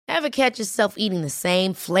Ever catch yourself eating the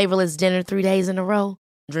same flavorless dinner 3 days in a row?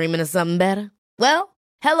 Dreaming of something better? Well,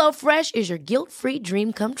 HelloFresh is your guilt-free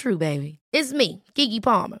dream come true, baby. It's me, Keke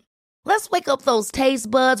Palmer. Let's wake up those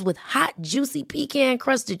taste buds with hot, juicy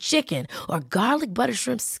pecan-crusted chicken or garlic butter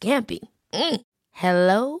shrimp scampi.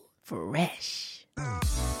 Hello Fresh.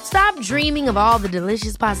 Stop dreaming of all the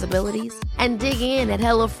delicious possibilities and dig in at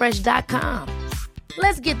HelloFresh.com.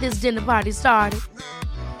 Let's get this dinner party started.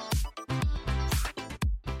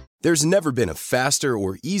 There's never been a faster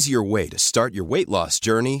or easier way to start your weight loss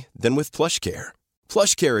journey than with PlushCare.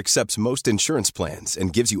 PlushCare accepts most insurance plans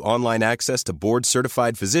and gives you online access to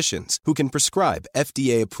board-certified physicians who can prescribe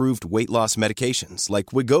FDA-approved weight loss medications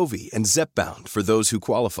like Wegovy and Zepbound for those who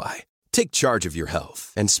qualify. Take charge of your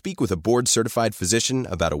health and speak with a board-certified physician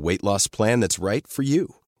about a weight loss plan that's right for you.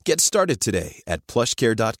 Get started today at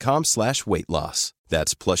plushcare.com/weightloss.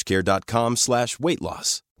 That's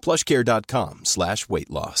plushcare.com/weightloss.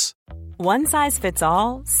 plushcare.com/weightloss. One size fits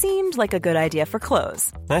all seemed like a good idea for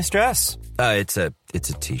clothes. Nice dress. It's a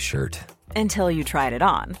t-shirt. Until you tried it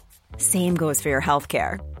on. Same goes for your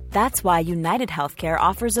healthcare. That's why United Healthcare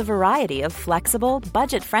offers a variety of flexible,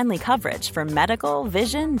 budget-friendly coverage for medical,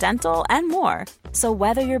 vision, dental, and more. So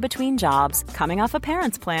whether you're between jobs, coming off a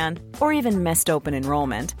parent's plan, or even missed open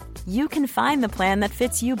enrollment, you can find the plan that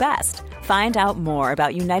fits you best. Find out more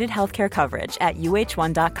about United Healthcare coverage at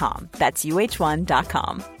uh1.com. That's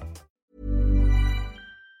uh1.com.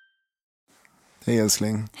 Hej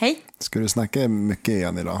älskling. Hej. Ska du snacka mycket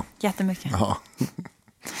igen idag? Jättemycket. Ja.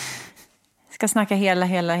 Ska snacka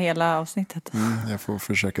hela avsnittet. Jag får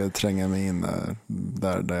försöka tränga mig in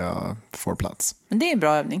där jag får plats. Men det är en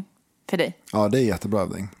bra övning för dig. Ja, det är jättebra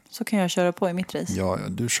övning. Så kan jag köra på i mitt race. Ja,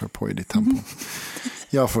 du kör på i ditt tempo.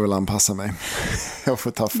 Jag får väl anpassa mig. Jag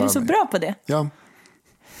får ta för mig. Du är så bra på det. Ja.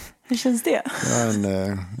 Hur känns det? Jag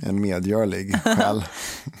är en medgörlig själ.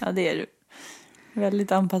 Ja, det är du.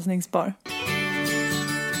 Väldigt anpassningsbar.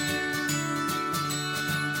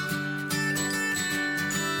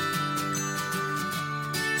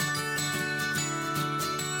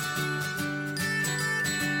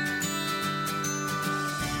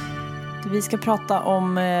 Vi ska prata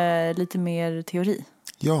om lite mer teori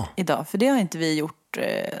idag. För det har inte vi gjort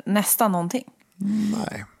nästan någonting.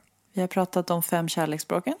 Nej. Vi har pratat om 5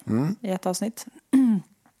 kärleksspråken i ett avsnitt.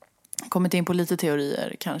 Kommit in på lite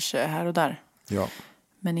teorier kanske här och där. Ja.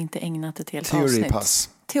 Men inte ägnat ett helt avsnitt.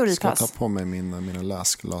 Teoripass. Ska ta på mig mina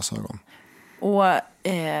läsglasögon. Och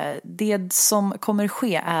det som kommer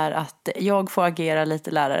ske är att jag får agera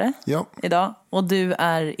lite lärare idag. Och du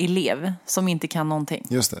är elev som inte kan någonting.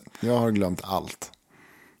 Just det, jag har glömt allt.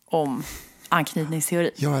 Om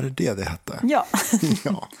anknytningsteori. Ja, är det hette? Ja.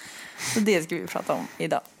 Ja. Så det ska vi prata om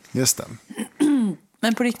idag. Just det.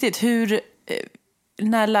 Men på riktigt,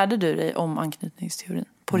 när lärde du dig om anknytningsteorin?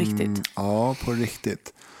 På riktigt? Ja, på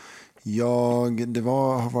riktigt. Det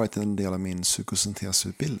har varit en del av min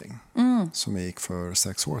psykosyntesutbildning som jag gick för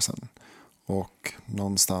 6 år sedan. Och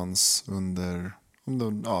någonstans under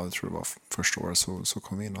jag tror det var första året så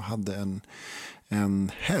kom vi in och hade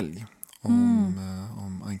en helg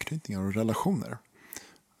om anknytningar och relationer.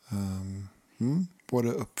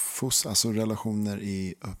 Både alltså relationer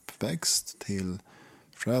i uppväxt till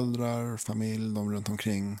föräldrar, familj, de runt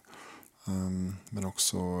omkring. Men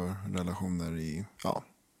också relationer i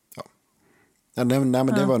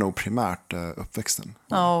det var nog primärt uppväxten.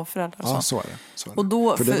 Ja, och föräldrar. Ja, så är det. Och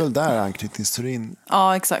då, för det är väl där anknytningsteorin.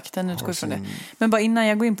 Ja, exakt. Den utgår från det. Men bara innan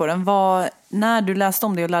jag går in på den. När du läste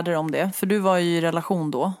om det och lärde dig om det. För du var ju i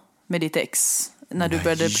relation då med ditt ex. När du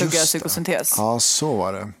började plugga psykosyntes. Ja, så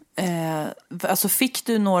var det. Alltså fick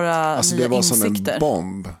du några nya insikter? Det var som en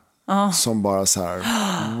bomb. Som bara så här,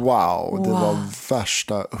 wow. Det var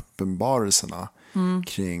värsta uppenbarelserna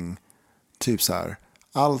kring typ så här.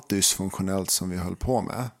 Allt dysfunktionellt som vi höll på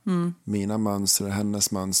med. Mina mönster,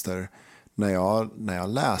 hennes mönster. När jag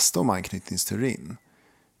läste om anknytningsteorin.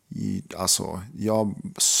 Alltså, jag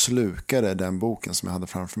slukade den boken som jag hade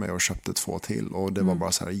framför mig och köpte 2 till. Och det var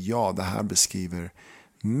bara så här, det här beskriver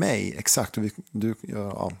mig exakt. Och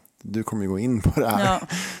du kommer ju gå in på det här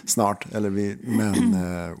snart. Men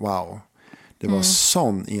wow. Det var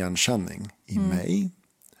sån igenkänning i mig.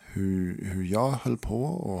 Hur jag höll på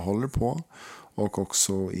och håller på. Och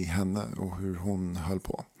också i henne och hur hon höll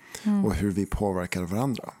på. Och hur vi påverkade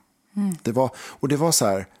varandra. Det var så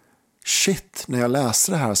här, shit, när jag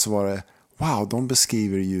läste det här så var det, wow, de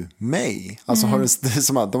beskriver ju mig. Alltså det är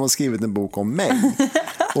som att de har skrivit en bok om mig.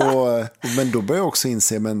 Men då började jag också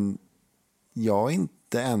inse, men jag är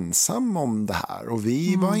inte ensam om det här. Och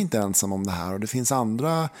vi var inte ensam om det här. Och det finns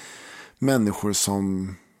andra människor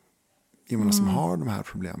som som har de här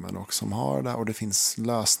problemen och som har det, och det finns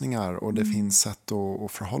lösningar och det finns sätt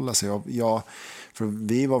att förhålla sig. För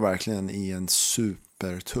vi var verkligen i en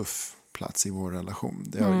supertuff plats i vår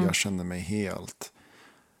relation. Jag kände mig helt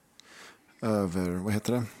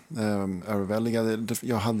överväldigad.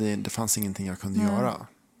 Det fanns ingenting jag kunde göra.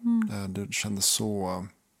 Det kändes så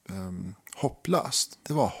hopplöst.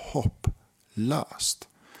 Det var hopplöst.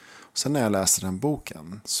 Sen när jag läste den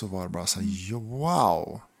boken så var det bara så här,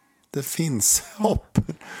 wow, det finns hopp.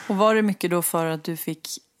 Och var det mycket då för att du fick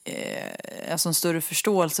alltså en större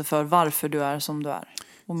förståelse för varför du är som du är?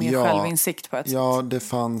 Och mer självinsikt på ett sätt? Ja, det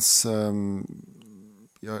fanns...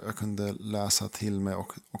 Jag kunde läsa till mig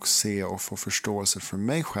och se och få förståelse för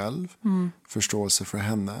mig själv. Förståelse för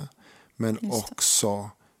henne. Men också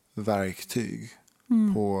verktyg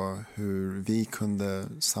på hur vi kunde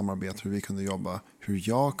samarbeta, hur vi kunde jobba. Hur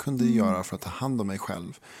jag kunde göra för att ta hand om mig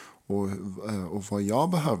själv. Och vad jag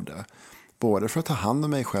behövde. Både för att ta hand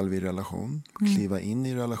om mig själv i relation. Kliva in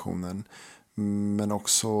i relationen. Men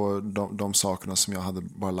också de sakerna som jag hade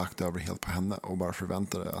bara lagt över helt på henne. Och bara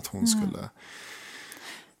förväntade att hon skulle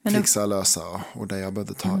fixa, lösa. Och där jag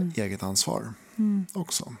behövde ta eget ansvar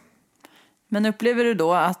också. Men upplever du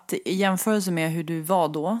då att i jämförelse med hur du var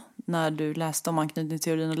då, när du läste om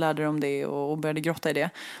anknytningsteorin och lärde dig om det och började grotta i det,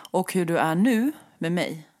 och hur du är nu med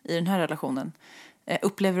mig i den här relationen,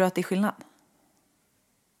 upplever du att det är skillnad?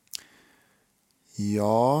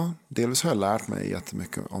 Ja, delvis har jag lärt mig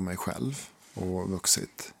jättemycket om mig själv och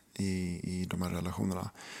vuxit i de här relationerna.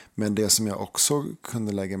 Men det som jag också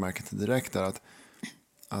kunde lägga märke till direkt är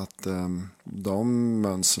att de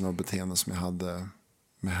mönster och beteenden som jag hade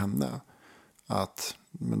med henne,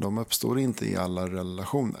 men de uppstår inte i alla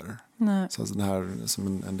relationer. Nej. Så alltså den här,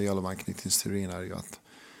 som en del av anknytningsteorin är ju att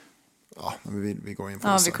vi går in på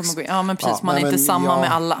det vi kommer gå in. Ja, men precis, man är inte samma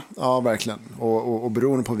med alla. Ja, verkligen. Och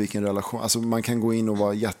beroende på vilken relation, alltså man kan gå in och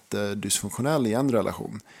vara jättedysfunktionell i en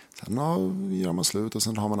relation. Sen gör man slut och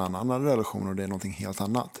sen har man en annan relation och det är någonting helt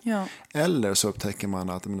annat. Ja. Eller så upptäcker man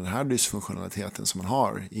att den här dysfunktionaliteten som man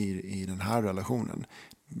har i den här relationen,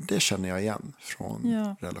 det känner jag igen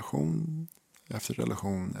från relation efter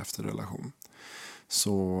relation efter relation.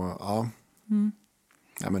 Så ja,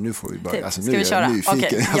 men nu får vi börja. Alltså, nu är jag nyfiken.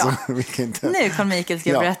 Okay, alltså, vi kan inte... Nu kommer Mikael ska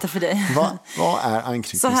jag berätta för dig. Vad är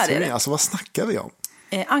anknytningsteorin? Alltså, vad snackar vi om?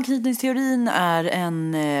 Anknytningsteorin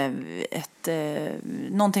är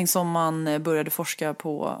någonting som man började forska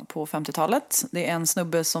på 50-talet. Det är en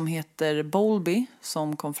snubbe som heter Bowlby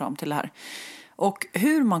som kom fram till det här. Och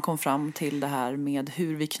hur man kom fram till det här med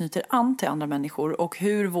hur vi knyter an till andra människor och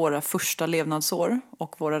hur våra första levnadsår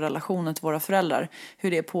och våra relationer till våra föräldrar,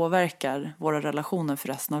 hur det påverkar våra relationer för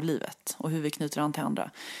resten av livet och hur vi knyter an till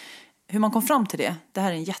andra. Hur man kom fram till det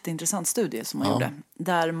här är en jätteintressant studie som man gjorde.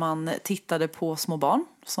 Där man tittade på små barn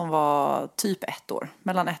som var typ 1 år,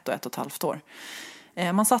 mellan 1 och 1,5 år.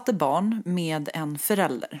 Man satte barn med en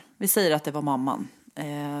förälder. Vi säger att det var mamman.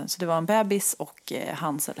 Så det var en bebis och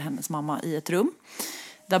hans eller hennes mamma i ett rum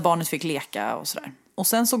där barnet fick leka och sådär. Och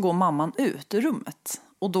sen så går mamman ut ur rummet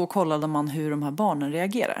och då kollade man hur de här barnen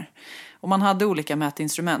reagerar. Och man hade olika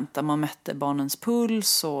mätinstrument där man mätte barnens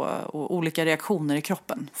puls och olika reaktioner i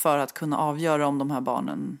kroppen för att kunna avgöra om de här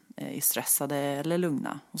barnen är stressade eller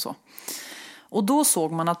lugna och så. Och då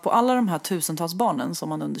såg man att på alla de här tusentals barnen som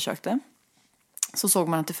man undersökte så såg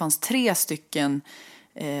man att det fanns 3 stycken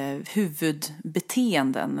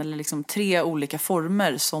huvudbeteenden eller liksom 3 olika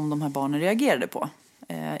former som de här barnen reagerade på.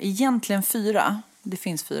 Egentligen 4, det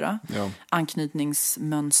finns 4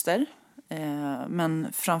 anknytningsmönster, men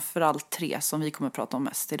framförallt 3 som vi kommer att prata om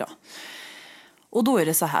mest idag. Och då är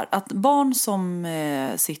det så här att barn som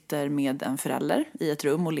sitter med en förälder i ett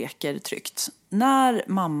rum och leker tryggt, när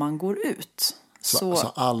mamman går ut.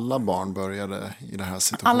 Så alla barn började i den här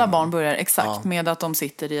situationen? Alla barn börjar exakt med att de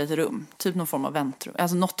sitter i ett rum. Typ någon form av väntrum.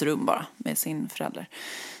 Alltså något rum bara med sin förälder.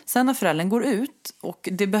 Sen när föräldern går ut. Och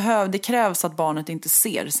det krävs att barnet inte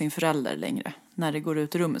ser sin förälder längre. När det går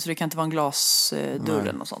ut i rummet. Så det kan inte vara en glasdörr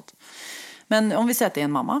eller något sånt. Men om vi säger att det är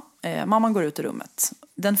en mamma. Mamman går ut i rummet.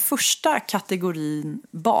 Den första kategorin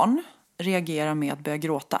barn reagerar med att börja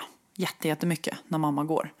gråta. Jättemycket när mamma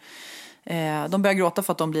går. De börjar gråta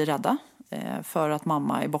för att de blir rädda. För att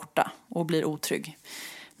mamma är borta och blir otrygg.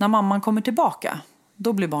 När mamman kommer tillbaka,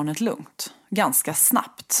 då blir barnet lugnt. Ganska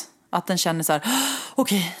snabbt. Att den känner så här,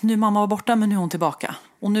 okej, nu mamma var borta men nu är hon tillbaka.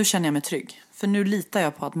 Och nu känner jag mig trygg. För nu litar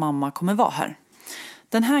jag på att mamma kommer vara här.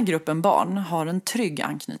 Den här gruppen barn har en trygg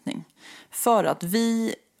anknytning. För att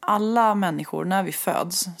vi, alla människor, när vi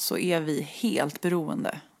föds så är vi helt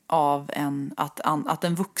beroende av att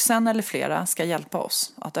en vuxen eller flera ska hjälpa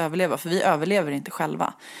oss att överleva. För vi överlever inte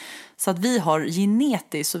själva. Så att vi har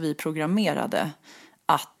genetiskt och vi programmerade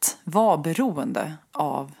att vara beroende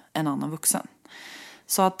av en annan vuxen.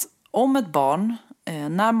 Så att om ett barn,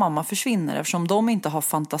 när mamma försvinner, eftersom de inte har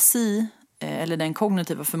fantasi eller den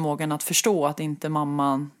kognitiva förmågan att förstå att inte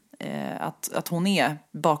mamman, att hon är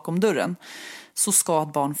bakom dörren, så ska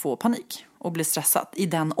ett barn få panik och bli stressat i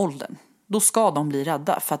den åldern. Då ska de bli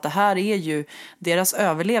rädda, för att det här är ju, deras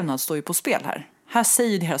överlevnad står ju på spel här. Här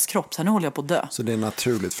säger deras kropp, så här, nu håller jag på att dö. Så det är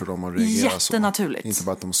naturligt för dem att reagera så? Jättenaturligt. Inte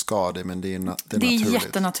bara att de ska det, men det är naturligt. Det är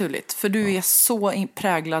jättenaturligt, för du är så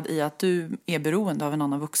präglad i att du är beroende av en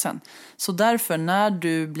annan vuxen. Så därför, när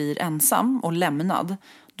du blir ensam och lämnad,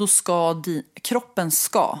 då ska kroppen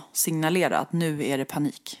ska signalera att nu är det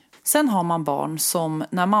panik. Sen har man barn som,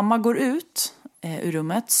 när mamma går ut ur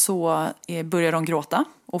rummet, så börjar de gråta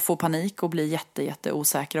och få panik och bli jätte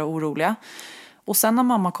osäkra och oroliga. Och sen när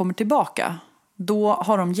mamma kommer tillbaka, då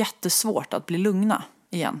har de jättesvårt att bli lugna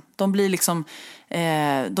igen. De blir liksom,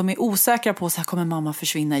 de är osäkra på så här, kommer mamma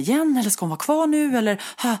försvinna igen eller ska hon vara kvar nu eller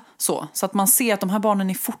så. Så att man ser att de här barnen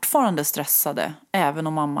är fortfarande stressade även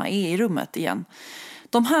om mamma är i rummet igen.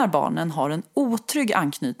 De här barnen har en otrygg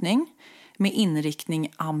anknytning med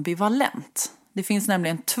inriktning ambivalent. Det finns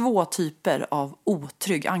nämligen 2 typer av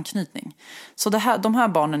otrygg anknytning. Så de här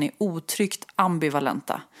barnen är otryggt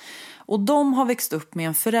ambivalenta. Och de har växt upp med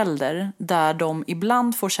en förälder där de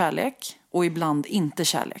ibland får kärlek och ibland inte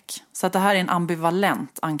kärlek. Så att det här är en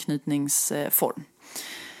ambivalent anknytningsform.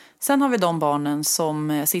 Sen har vi de barnen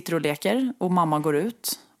som sitter och leker och mamma går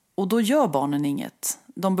ut. Och då gör barnen inget.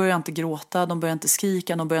 De börjar inte gråta, de börjar inte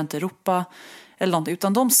skrika, de börjar inte ropa eller någonting.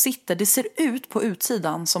 Utan de sitter, det ser ut på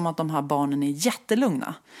utsidan som att de här barnen är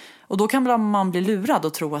jättelugna. Och då kan man bli lurad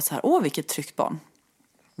och tro att så här, åh vilket tryggt barn.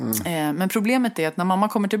 Men problemet är att när mamma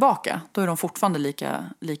kommer tillbaka, då är de fortfarande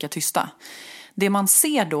lika tysta. Det man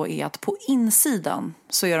ser då är att på insidan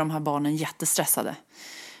så är de här barnen jättestressade.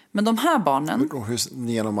 Men de här barnen...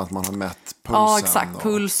 Genom att man har mätt pulsen? Ja, exakt.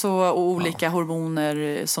 Puls och olika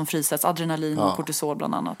hormoner som frisätts. Adrenalin och kortisol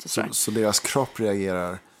bland annat. Så deras kropp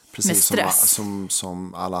reagerar precis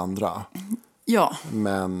som alla andra? Ja,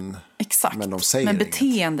 exakt. Men de säger men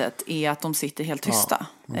beteendet är att de sitter helt tysta.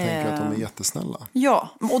 Man tänker att de är jättesnälla. Ja,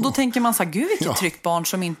 och då tänker man så här, gud vilket tryggt barn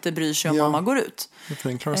som inte bryr sig om mamma går ut. För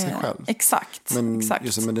den klarar sig själv. Exakt. Men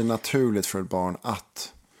det är naturligt för ett barn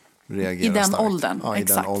att reagera i den starkt. Åldern. Ja,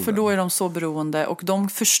 exakt, den åldern. För då är de så beroende och de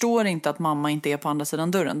förstår inte att mamma inte är på andra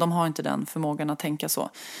sidan dörren. De har inte den förmågan att tänka så.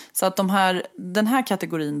 Så att den här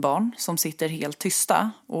kategorin barn som sitter helt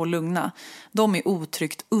tysta och lugna, de är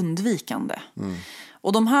otryggt undvikande.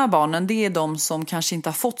 Och de här barnen, det är de som kanske inte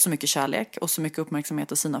har fått så mycket kärlek och så mycket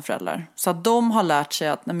uppmärksamhet av sina föräldrar. Så att de har lärt sig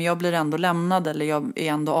att nej, men jag blir ändå lämnad eller jag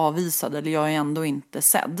är ändå avvisad eller jag är ändå inte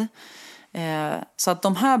sedd. Så att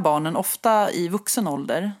de här barnen, ofta i vuxen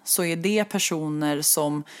ålder, så är det personer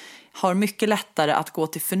som har mycket lättare att gå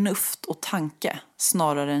till förnuft och tanke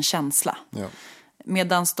snarare än känsla. Ja.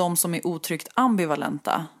 Medan de som är otryggt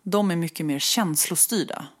ambivalenta, de är mycket mer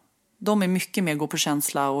känslostyrda. De är mycket mer gå på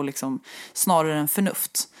känsla och liksom snarare än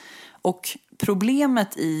förnuft. Och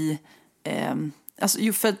problemet i... Alltså,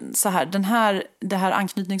 för så här, det här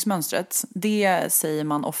anknytningsmönstret, det säger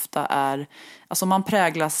man ofta är... Alltså man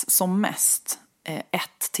präglas som mest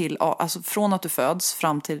alltså från att du föds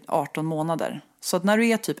fram till 18 månader. Så att när du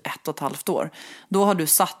är typ 1,5 år, då har du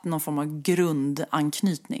satt någon form av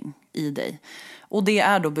grundanknytning i dig. Och det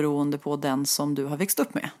är då beroende på den som du har växt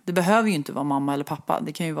upp med. Det behöver ju inte vara mamma eller pappa.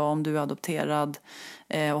 Det kan ju vara om du är adopterad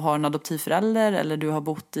och har en adoptivförälder, eller du har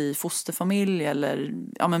bott i fosterfamilj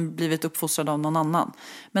eller blivit uppfostrad av någon annan.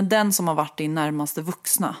 Men den som har varit din närmaste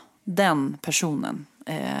vuxna, den personen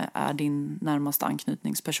är din närmaste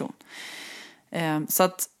anknytningsperson. Så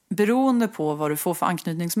att beroende på vad du får för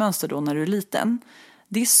anknytningsmönster då när du är liten,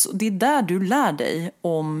 det är där du lär dig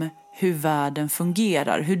om hur världen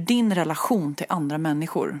fungerar, hur din relation till andra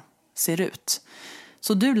människor ser ut.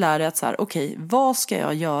 Så du lär dig att så här, okej, vad ska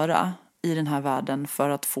jag göra i den här världen för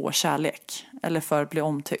att få kärlek eller för att bli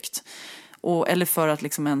omtyckt eller för att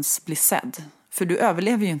liksom ens bli sedd. För du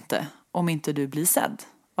överlever ju inte om inte du blir sedd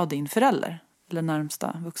av din förälder eller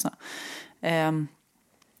närmsta vuxna.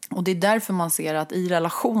 Och det är därför man ser att i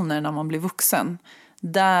relationer när man blir vuxen,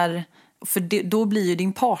 då blir ju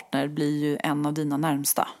din partner en av dina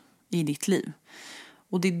närmsta i ditt liv.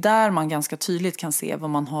 Och det är där man ganska tydligt kan se vad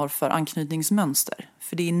man har för anknytningsmönster.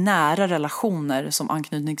 För det är nära relationer som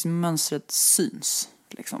anknytningsmönstret syns.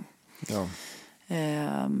 Liksom. Ja.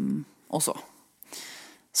 Och så.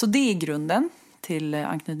 Så det är grunden till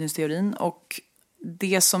anknytningsteorin. Och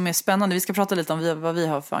det som är spännande, vi ska prata lite om vad vi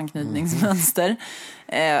har för anknytningsmönster.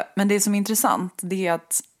 Men det som är intressant, det är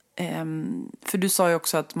att för du sa ju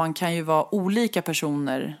också att man kan ju vara olika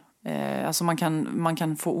personer. Alltså man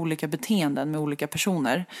kan få olika beteenden med olika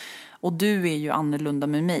personer. Och du är ju annorlunda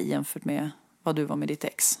med mig jämfört med vad du var med ditt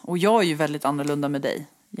ex. Och jag är ju väldigt annorlunda med dig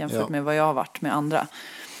jämfört med vad jag har varit med andra.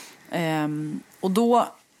 Och då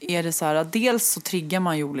är det så här att dels så triggar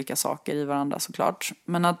man ju olika saker i varandra såklart.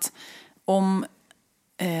 Men att om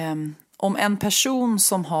en person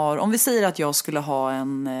som har, om vi säger att jag skulle ha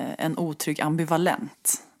en otrygg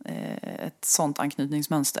ambivalent, ett sånt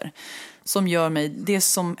anknytningsmönster som gör mig, det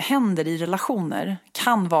som händer i relationer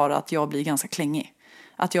kan vara att jag blir ganska klängig.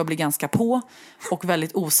 Att jag blir ganska på och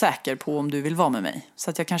väldigt osäker på om du vill vara med mig. Så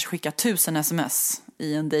att jag kanske skickar 1000 sms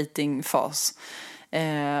i en datingfas.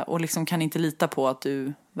 Och liksom kan inte lita på att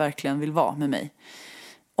du verkligen vill vara med mig.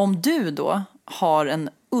 Om du då har en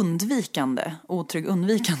otrygg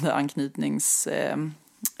undvikande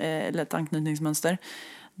eller ett anknytningsmönster,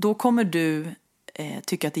 då kommer du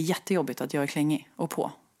tycka att det är jättejobbigt att jag är klängig och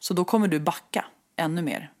på. Så då kommer du backa ännu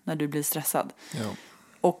mer när du blir stressad. Ja.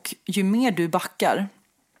 Och ju mer du backar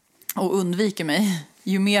och undviker mig,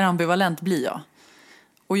 ju mer ambivalent blir jag.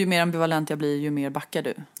 Och ju mer ambivalent jag blir, ju mer backar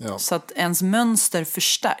du. Ja. Så att ens mönster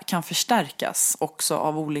kan förstärkas också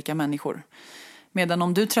av olika människor. Medan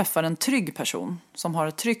om du träffar en trygg person som har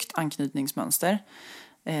ett tryggt anknytningsmönster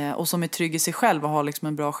och som är trygg i sig själv och har liksom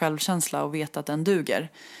en bra självkänsla och vet att den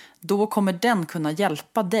duger, då kommer den kunna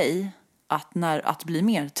hjälpa dig att bli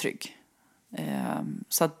mer trygg.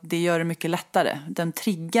 Så att det gör det mycket lättare. Den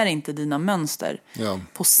triggar inte dina mönster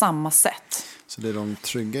på samma sätt. Så det är de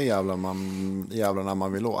trygga jävlarna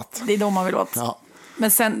man vill åt. Det är de man vill åt. Ja.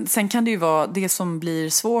 Men sen kan det ju vara, det som blir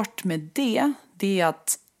svårt med det är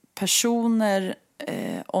att personer,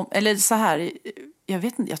 eller så här, jag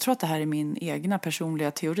vet inte, jag tror att det här är min egna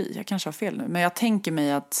personliga teori. Jag kanske har fel nu. Men jag tänker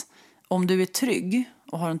mig att om du är trygg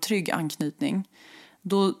och har en trygg anknytning,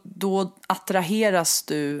 då attraheras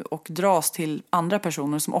du och dras till andra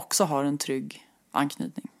personer som också har en trygg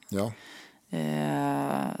anknytning. Ja.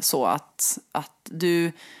 Så att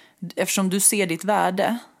du, eftersom du ser ditt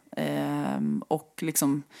värde och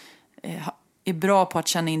liksom är bra på att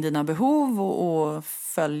känna in dina behov och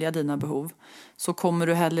följa dina behov, så kommer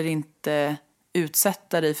du heller inte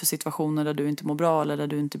utsätta dig för situationer där du inte mår bra eller där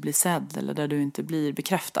du inte blir sedd eller där du inte blir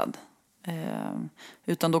bekräftad.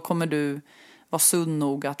 Utan då kommer du vara sund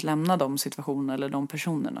nog att lämna de situationerna eller de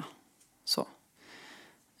personerna. Så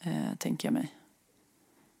tänker jag mig.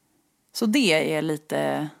 Så det är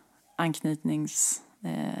lite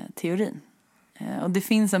anknytningsteorin. Och det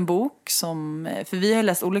finns en bok som, för vi har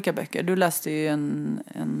läst olika böcker. Du läste ju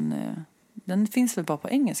den finns väl bara på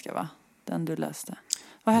engelska, va? Den du läste.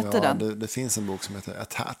 Vad hette den? Det finns en bok som heter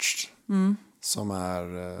Attached. Som är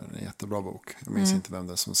en jättebra bok. Jag minns inte vem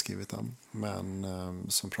det är som skrivit den. Men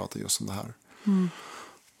som pratar just om det här.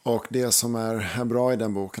 Och det som är bra i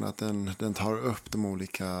den boken är att den tar upp de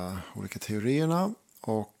olika teorierna.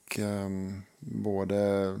 Och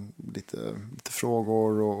både lite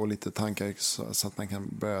frågor och lite tankar så att man kan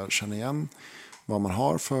börja känna igen vad man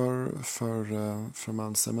har för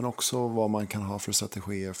mönster, men också vad man kan ha för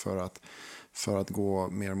strategier för att gå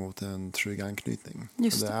mer mot en trygg anknytning.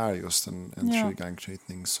 Det är just en trygg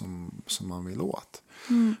anknytning som man vill åt.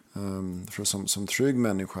 För som trygg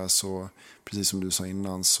människa, så precis som du sa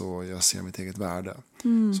innan, så jag ser mitt eget värde.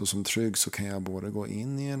 Så som trygg så kan jag både gå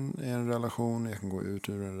in i en relation, jag kan gå ut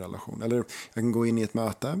ur en relation, eller jag kan gå in i ett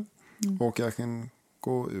möte och jag kan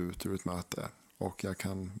gå ut ur ett möte. Och jag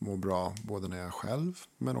kan må bra både när jag är själv,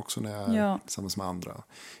 men också när jag är tillsammans med andra.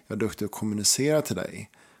 Jag är duktig att kommunicera till dig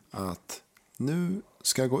att nu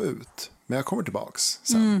ska jag gå ut, men jag kommer tillbaks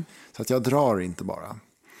sen. Så att jag drar inte bara.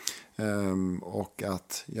 Och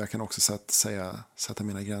att jag kan också sätta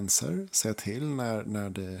mina gränser, säga till när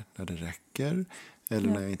det räcker eller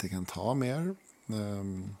när jag inte kan ta mer.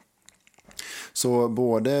 Så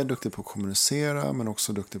både duktig på att kommunicera, men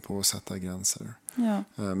också duktig på att sätta gränser.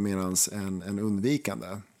 Medan en undvikande,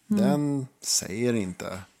 den säger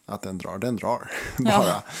inte att den drar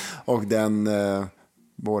bara. Och den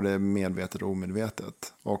både medvetet och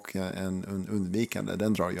omedvetet. Och en undvikande,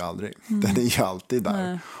 den drar ju aldrig. Den är ju alltid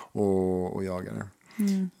där och jagar.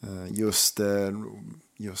 Just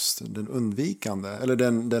den undvikande, eller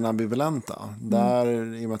den ambivalenta,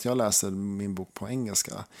 där, i och med att jag läste min bok på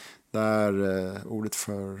engelska, där ordet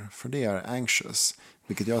för det är anxious,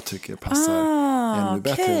 vilket jag tycker passar ännu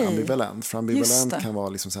bättre än ambivalent. För ambivalent kan vara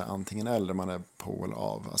liksom så här, antingen eller, man är på eller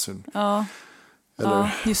av. Alltså,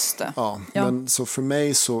 just det. Men så för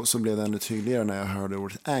mig så blev det ännu tydligare när jag hörde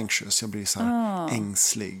ordet anxious. Jag blir så här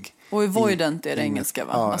ängslig. Och avoidant är det engelska,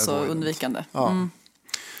 va? Alltså avoidant. Undvikande.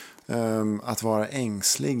 att vara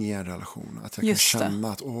ängslig i en relation. Att jag kan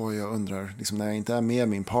känna att jag undrar, liksom, när jag inte är med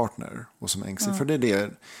min partner och som ängslig. För det är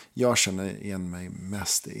det jag känner igen mig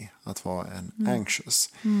mest i. Att vara anxious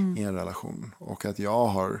i en relation. Och att jag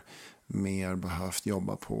har mer behövt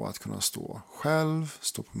jobba på att kunna stå själv,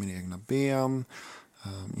 stå på mina egna ben.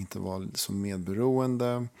 Inte vara så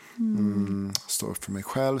medberoende. Stå upp för mig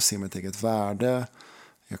själv, se mitt eget värde.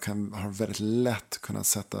 Jag har väldigt lätt kunnat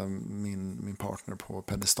sätta min partner på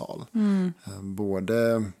pedestal.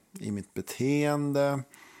 Både i mitt beteende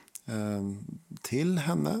till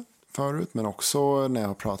henne förut. Men också när jag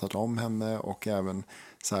har pratat om henne. Och även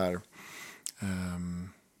så här...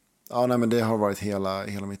 men det har varit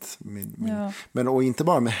hela mitt... Men och inte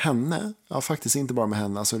bara med henne. Ja, faktiskt inte bara med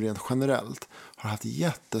henne. Alltså rent generellt. Har haft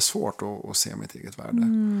jättesvårt att se mitt eget värde.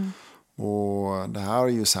 Och det här har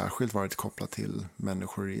ju särskilt varit kopplat till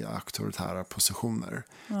människor i auktoritära positioner.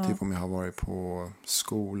 Typ om jag har varit på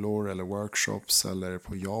skolor eller workshops eller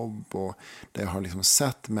på jobb. Och där jag har liksom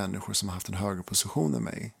sett människor som har haft en högre position än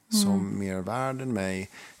mig. Som mer värd än mig.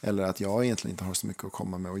 Eller att jag egentligen inte har så mycket att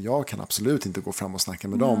komma med. Och jag kan absolut inte gå fram och snacka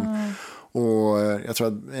med dem. Och jag tror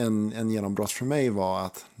att en genombrott för mig var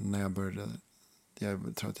att när jag började...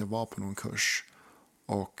 Jag tror att jag var på någon kurs.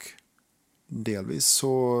 Och delvis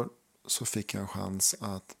så fick jag en chans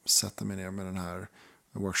att sätta mig ner med den här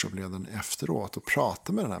workshopledaren efteråt och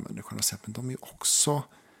prata med den här människan och säga att de är ju också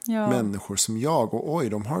människor som jag, och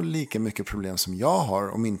de har lika mycket problem som jag har,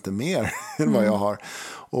 om inte mer än vad jag har,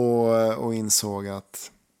 och insåg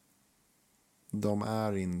att de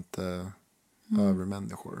är inte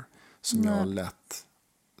övermänniskor som jag lätt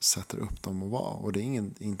sätter upp dem att vara, och det är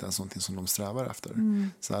inte ens någonting som de strävar efter.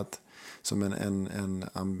 Så att som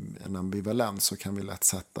en ambivalens så kan vi lätt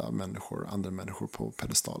sätta andra människor på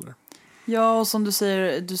pedestaler. Ja, och som du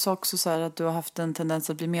säger, du sa också så här att du har haft en tendens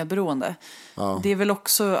att bli medberoende. Det är väl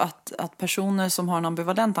också att personer som har en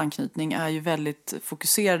ambivalent anknytning är ju väldigt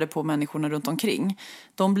fokuserade på människorna runt omkring.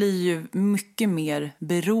 De blir ju mycket mer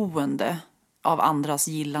beroende av andras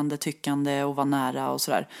gillande, tyckande och vara nära och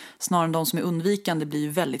sådär. Snarare än de som är undvikande blir ju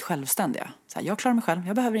väldigt självständiga. Så här, jag klarar mig själv,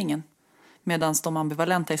 jag behöver ingen. Medan de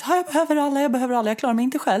ambivalenta är så här, jag behöver alla, jag klarar mig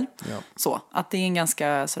inte själv. Så, att det är en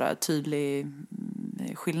ganska sådär tydlig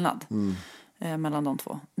skillnad mellan de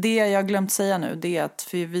två. Det jag glömt säga nu, det är att,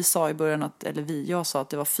 för vi sa i början jag sa att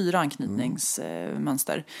det var 4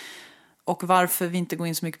 anknytningsmönster. Och varför vi inte går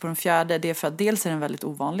in så mycket på den fjärde, det är för att dels är den väldigt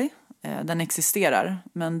ovanlig. Den existerar,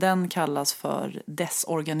 men den kallas för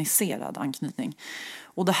desorganiserad anknytning.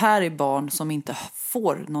 Och det här är barn som inte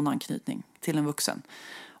får någon anknytning till en vuxen.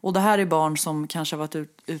 Och det här är barn som kanske har varit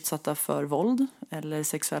utsatta för våld eller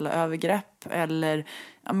sexuella övergrepp eller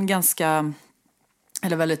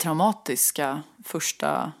väldigt traumatiska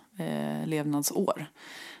första levnadsår.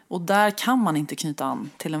 Och där kan man inte knyta an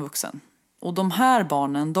till en vuxen. Och de här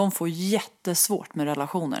barnen, de får jättesvårt med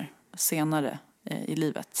relationer senare i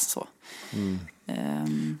livet. Så.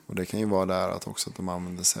 Och det kan ju vara där att också att de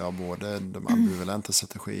använder sig av både de ambivalenta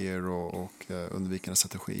strategier och undvikande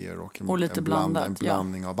strategier och lite en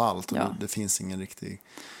blandning av allt. Och det finns ingen riktig...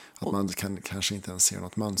 Att man kanske inte ens ser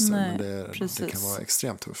något mönster. Nej, men det kan vara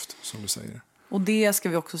extremt tufft, som du säger. Och det ska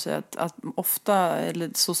vi också säga att ofta,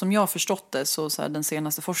 eller så som jag har förstått det, så här, den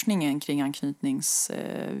senaste forskningen kring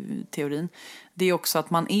anknytningsteorin, det är också att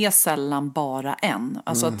man är sällan bara en.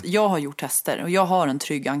 Alltså att jag har gjort tester och jag har en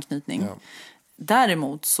trygg anknytning. Ja.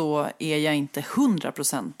 Däremot så är jag inte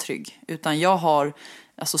 100% trygg, utan jag har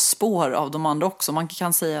alltså spår av de andra också. Man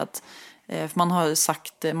kan säga att man har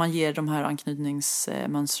sagt, man ger de här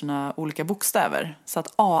anknytningsmönstren olika bokstäver. Så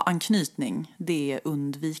att A-anknytning, det är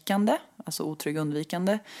undvikande, alltså otrygg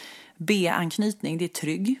undvikande. B-anknytning, det är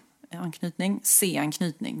trygg anknytning.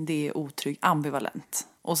 C-anknytning, det är otrygg ambivalent.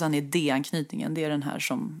 Och sen är D-anknytningen, det är den här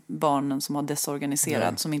som barnen som har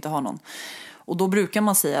desorganiserat, som inte har någon. Och då brukar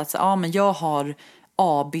man säga att men jag har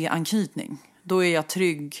AB-anknytning. Då är jag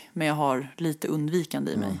trygg, men jag har lite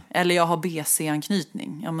undvikande i mig. Eller jag har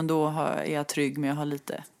BC-anknytning. Ja, men då är jag trygg, men jag har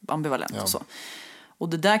lite ambivalent och så. Och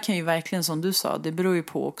det där kan ju verkligen, som du sa, det beror ju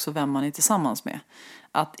på också vem man är tillsammans med.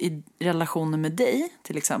 Att i relationen med dig,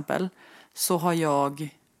 till exempel, så har jag...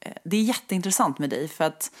 Det är jätteintressant med dig, för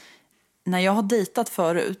att när jag har dejtat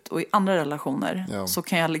förut och i andra relationer så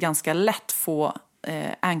kan jag ganska lätt få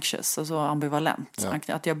anxious, alltså ambivalent.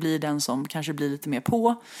 Att jag blir den som kanske blir lite mer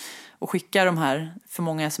på och skickar de här för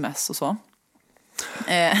många sms och så.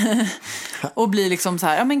 Och blir liksom så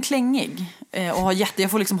här, klängig. Och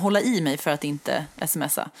jag får liksom hålla i mig för att inte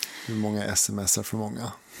smsa. Hur många smsar för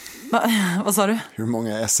många? Vad sa du? Hur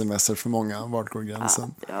många smsar för många? Vart går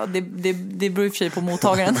gränsen? Ja, det beror i och för sig på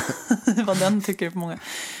mottagaren. Vad den tycker är för många.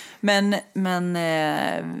 Men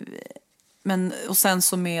och sen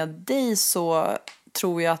så med dig så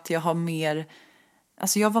tror jag att jag har mer,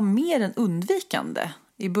 alltså jag var mer än undvikande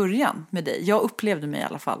i början med dig. Jag upplevde mig i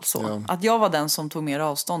alla fall så. Ja. Att jag var den som tog mer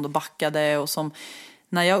avstånd och backade, och som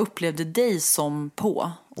när jag upplevde dig som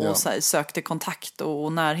på och så här, sökte kontakt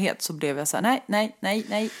och närhet, så blev jag så här,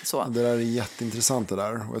 nej. Så. Det där är jätteintressant det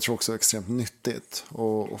där, och jag tror också extremt nyttigt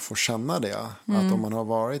att få känna det. Att om man har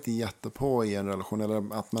varit jättepå i en relation,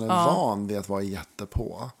 eller att man är van vid att vara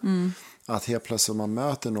jättepå, att helt plötsligt man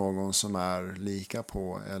möter någon som är lika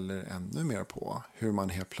på eller ännu mer på, hur man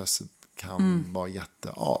helt plötsligt kan vara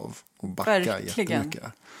jätteav och backa jättemycket.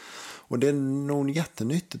 Och det är nog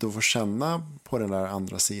jättenyttigt att få känna på den där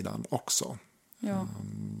andra sidan också. Ja.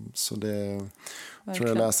 Så det tror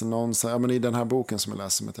jag läste någon, men i den här boken som jag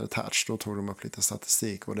läste som heter Attached, då tog de upp lite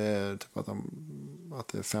statistik, och det är typ att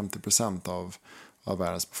det är 50% av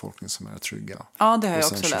världens befolkning som är trygga. Ja, det har jag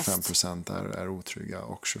också läst. Och sen 25% är otrygga,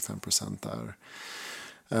 och 25%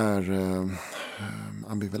 är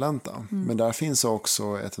ambivalenta. Men där finns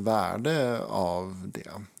också ett värde av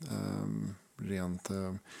det.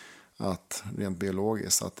 Rent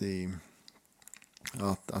biologiskt, att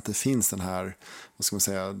det finns den här, vad ska man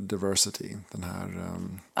säga, diversity, den här,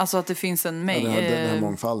 alltså att det finns den här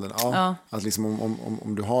mångfalden. Ja. Att liksom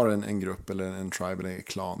om du har en grupp eller en tribe eller en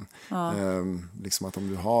klan, liksom att om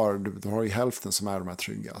du har ju hälften som är de här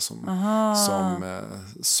trygga,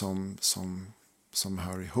 som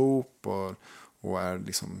hör ihop och är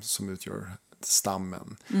liksom, som utgör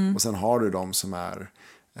stammen. Och sen har du de som är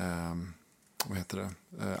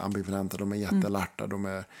ambivalenta, de är jättealerta, de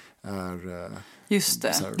är just det,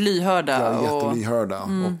 här, lyhörda. Jättelyhörda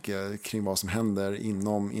och kring vad som händer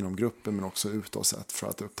inom gruppen, men också utåt sett, för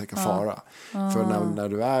att upptäcka fara. För när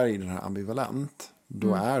du är i den här ambivalent,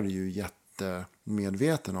 då är du ju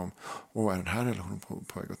jättemedveten om, är den här relationen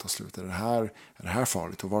på väg att ta slut, är det här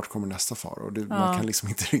farligt, och vart kommer nästa fara, och man kan liksom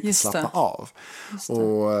inte riktigt slappna av.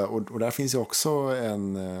 Och där finns ju också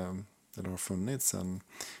eller har funnits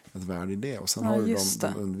ett värde i det. Och sen har du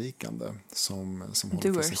de undvikande som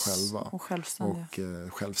håller för sig själva. Och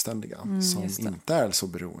självständiga. Som inte är så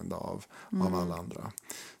beroende av alla andra.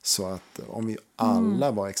 Så att om vi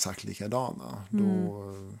alla var exakt likadana,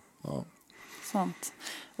 då... Ja. Sant.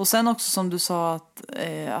 Och sen också som du sa,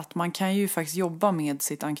 att man kan ju faktiskt jobba med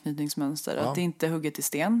sitt anknytningsmönster. Att det inte är hugget i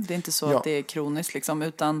sten. Det är inte så att det är kroniskt liksom,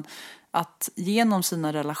 utan att genom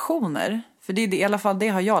sina relationer, för det är i alla fall det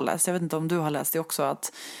har jag läst, jag vet inte om du har läst det också,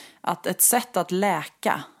 att ett sätt att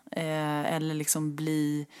läka eller liksom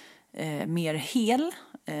bli mer hel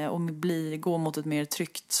och gå mot att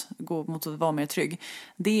vara mer trygg,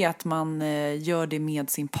 det är att man gör det med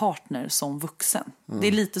sin partner som vuxen. Det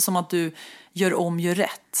är lite som att du gör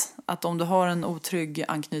rätt. Att om du har en otrygg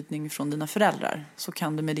anknytning från dina föräldrar, så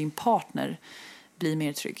kan du med din partner bli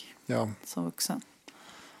mer trygg som vuxen.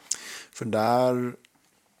 För där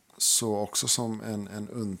så också som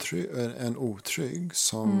en otrygg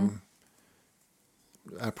som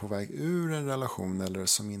är på väg ur en relation, eller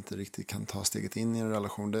som inte riktigt kan ta steget in i en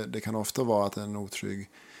relation. Det kan ofta vara att en otrygg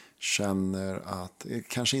känner att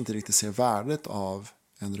kanske inte riktigt ser värdet av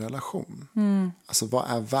en relation. Alltså vad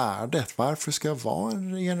är värdet? Varför ska jag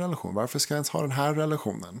vara i en relation? Varför ska jag ens ha den här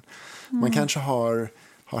relationen? Man kanske har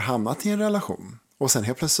hamnat i en relation, och sen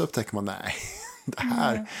helt plötsligt upptäcker man, nej,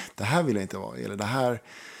 det här vill jag inte vara i. Eller det här,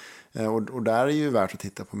 och där är ju värt att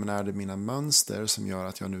titta på, men är det mina mönster som gör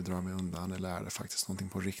att jag nu drar mig undan, eller är det faktiskt någonting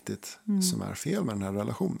på riktigt som är fel med den här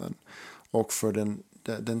relationen? Och för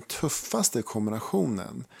den tuffaste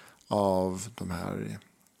kombinationen av de här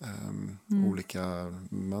olika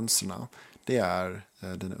mönsterna, det är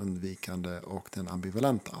den undvikande och den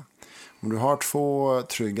ambivalenta. Om du har två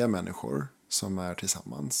trygga människor som är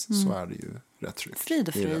tillsammans, så är det ju rätt tryggt. Frid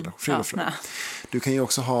och frid. Du kan ju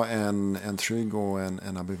också ha en trygg och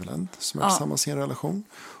en ambivalent som är tillsammans i en relation.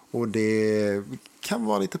 Och det kan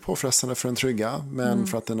vara lite påfrestande för en trygga, men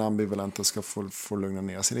för att den ambivalenta ska få lugna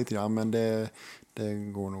ner sig lite grann. Men det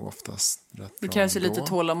går nog oftast rätt bra. Det krävs ju lite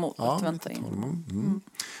tålamod att vänta in.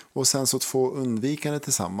 Och sen så två undvikande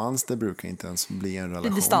tillsammans, det brukar inte ens bli en relation. Det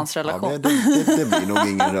är distansrelation. Ja, det blir nog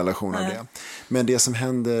ingen relation av det. Men det som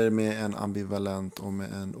händer med en ambivalent och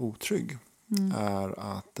med en otrygg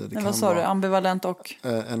är att det kan vara... Ambivalent och?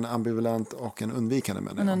 En ambivalent och en undvikande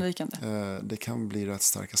människa. En undvikande. Det kan bli rätt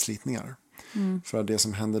starka slitningar. För att det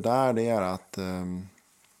som händer där, det är att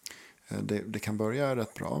det kan börja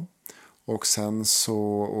rätt bra. Och sen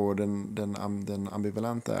så, den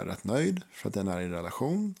ambivalenta är rätt nöjd för att den är i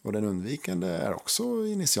relation. Och den undvikande är också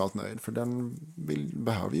initialt nöjd, för den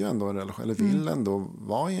behöver ju ändå en relation, eller vill ändå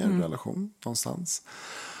vara i en relation någonstans.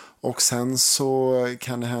 Och sen så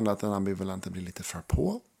kan det hända att den ambivalenta blir lite för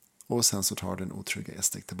på. Och sen så tar den otrygga ett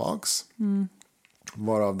steg tillbaks.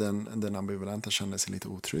 Varav den ambivalenta känner sig lite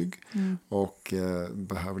otrygg. Och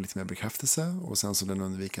behöver lite mer bekräftelse. Och sen så den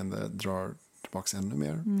undvikande drar tillbaks ännu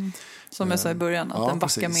mer. Som jag sa i början, att den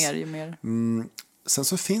backar precis. mer ju mer. Sen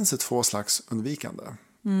så finns det 2 slags undvikande.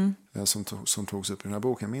 Som togs upp i den här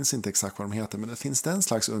boken. Jag minns inte exakt vad de heter. Men det finns den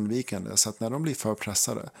slags undvikande. Så att när de blir för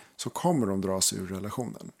pressade så kommer de dra sig ur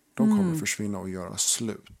relationen. De kommer försvinna och göra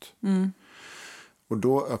slut. Och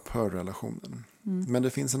då upphör relationen. Men det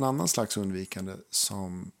finns en annan slags undvikande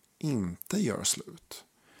som inte gör slut.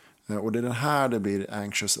 Och det är den här det blir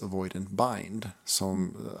anxious avoidant bind.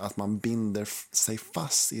 Som att man binder sig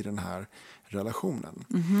fast i den här relationen.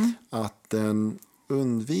 Att den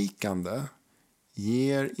undvikande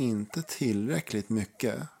ger inte tillräckligt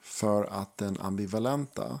mycket för att den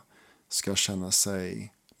ambivalenta ska känna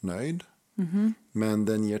sig nöjd. Men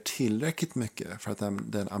den ger tillräckligt mycket för att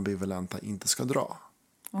den ambivalenta inte ska dra.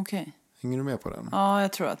 Okej. Hänger du med på den? Ja,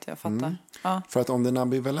 jag tror att jag fattar. Ja. För att om den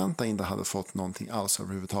ambivalenta inte hade fått någonting alls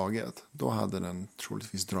överhuvudtaget, då hade den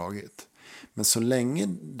troligtvis dragit. Men så länge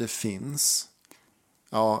det finns...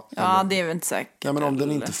 Ja, det är väl inte säkert. Ja, men om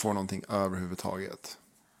den inte får någonting överhuvudtaget.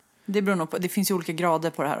 Det beror nog på, det finns ju olika grader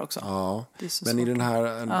på det här också. Ja, men i den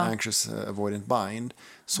här anxious avoidant bind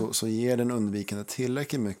så ger den undvikande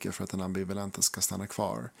tillräckligt mycket för att den ambivalenta ska stanna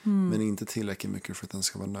kvar. Men inte tillräckligt mycket för att den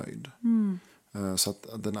ska vara nöjd. Så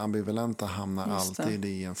att den ambivalenta hamnar alltid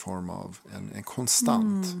i en form av en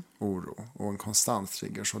konstant oro och en konstant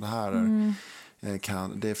trigger. Så det här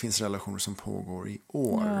det finns relationer som pågår i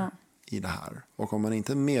år i det här. Och om man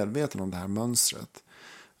inte är medveten om det här mönstret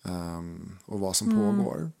och vad som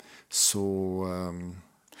pågår så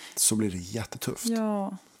blir det jättetufft.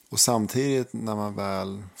 Ja. Och samtidigt när man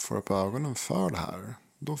väl får upp ögonen för det här,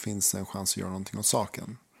 då finns det en chans att göra någonting åt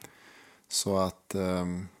saken. Så att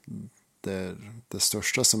det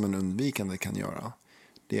största som en undvikande kan göra,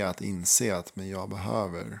 det är att inse att men jag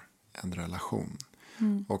behöver en relation.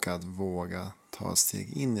 Och att våga ta ett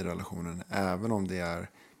steg in i relationen, även om det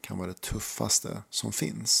kan vara det tuffaste som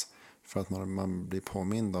finns. För att man blir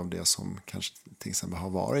påmind av det som kanske till exempel har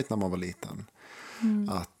varit när man var liten.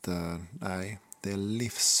 Att nej, det är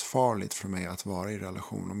livsfarligt för mig att vara i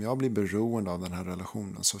relation. Om jag blir beroende av den här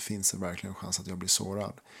relationen så finns det verkligen en chans att jag blir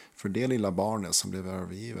sårad. För det lilla barnet som blev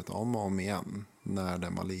övergivet om och om igen när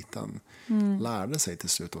den var liten lärde sig till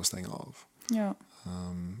slut att stänga av. Ja.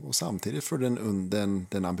 Och samtidigt för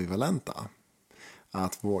den ambivalenta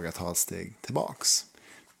att våga ta ett steg tillbaks.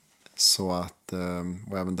 Så att,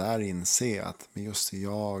 och även där inse att men just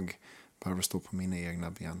jag behöver stå på mina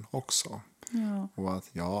egna ben också. Ja. Och att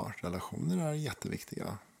relationer är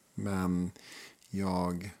jätteviktiga. Men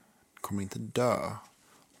jag kommer inte dö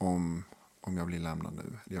om jag blir lämnad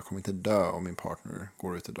nu. Jag kommer inte dö om min partner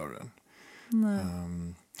går ut i dörren.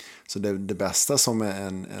 Så det bästa som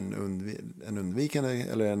en undvikande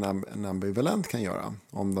eller en ambivalent kan göra,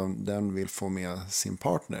 om den vill få med sin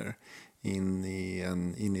partner in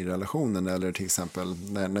i relationen, eller till exempel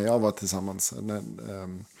när jag var tillsammans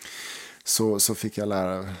så fick jag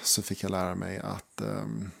lära mig att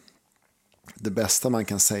det bästa man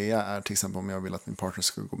kan säga är till exempel om jag vill att min partner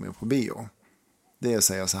ska gå med på bio. Det är att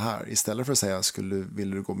säga så här, istället för att säga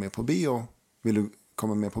vill du gå med på bio, vill du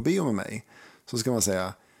komma med på bio med mig, så ska man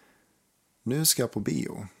säga nu ska jag på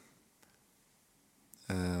bio.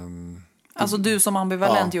 Alltså du som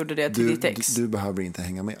ambivalent gjorde det till ditt ex. Du behöver inte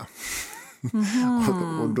hänga med.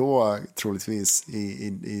 Och då troligtvis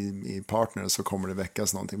i partner så kommer det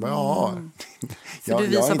väckas någonting. För du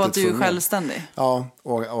visar på att du är självständig. Ja,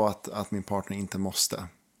 och att min partner inte måste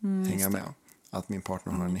hänga med. Att min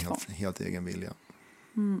partner har en helt egen vilja.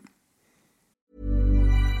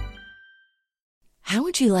 How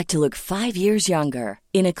would you like to look 5 years younger?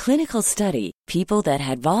 In a clinical study, people that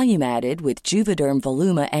had volume added with Juvederm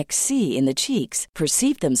Voluma XC in the cheeks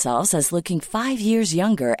perceived themselves as looking 5 years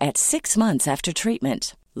younger at 6 months after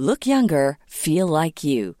treatment. Look younger, feel like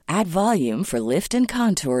you. Add volume for lift and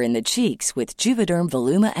contour in the cheeks with Juvederm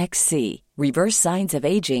Voluma XC. Reverse signs of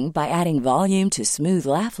aging by adding volume to smooth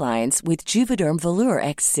laugh lines with Juvederm Volure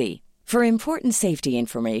XC. For important safety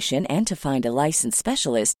information and to find a licensed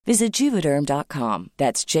specialist, visit Juvederm.com.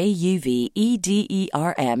 That's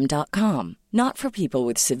JUVEDERM.com. Not for people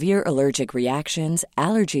with severe allergic reactions,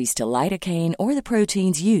 allergies to lidocaine, or the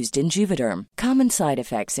proteins used in Juvederm. Common side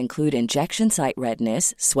effects include injection site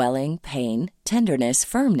redness, swelling, pain, tenderness,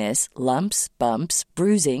 firmness, lumps, bumps,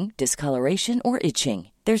 bruising, discoloration, or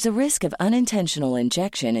itching. There's a risk of unintentional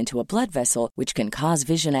injection into a blood vessel, which can cause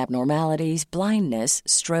vision abnormalities, blindness,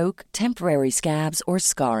 stroke, temporary scabs, or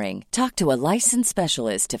scarring. Talk to a licensed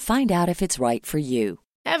specialist to find out if it's right for you.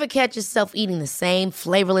 Ever catch yourself eating the same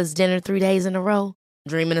flavorless dinner 3 days in a row?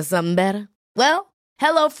 Dreaming of something better? Well,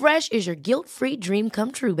 HelloFresh is your guilt-free dream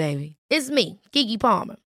come true, baby. It's me, Keke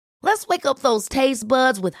Palmer. Let's wake up those taste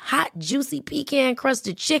buds with hot, juicy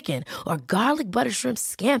pecan-crusted chicken or garlic butter shrimp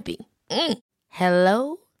scampi.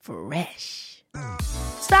 Hello Fresh.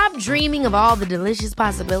 Stop dreaming of all the delicious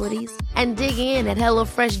possibilities and dig in at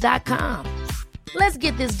HelloFresh.com. Let's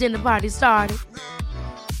get this dinner party started.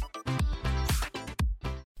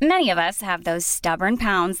 Many of us have those stubborn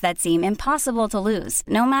pounds that seem impossible to lose,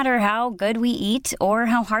 no matter how good we eat or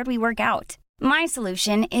how hard we work out. My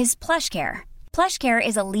solution is PlushCare. PlushCare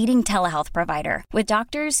is a leading telehealth provider with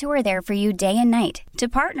doctors who are there for you day and night to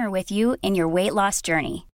partner with you in your weight loss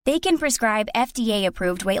journey. They can prescribe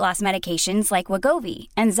FDA-approved weight loss medications like Wegovy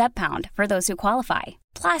and Zepbound for those who qualify.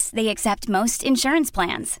 Plus, they accept most insurance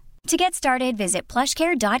plans. To get started, visit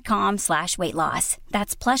plushcare.com/weightloss.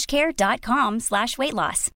 That's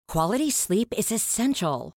plushcare.com/weightloss. Quality sleep is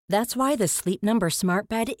essential. That's why the Sleep Number Smart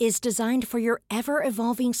Bed is designed for your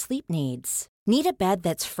ever-evolving sleep needs. Need a bed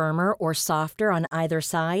that's firmer or softer on either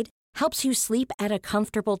side? Helps you sleep at a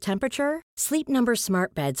comfortable temperature? Sleep Number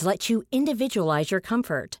Smart Beds let you individualize your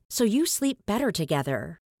comfort, so you sleep better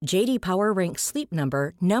together. J.D. Power ranks Sleep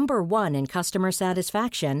Number #1 in customer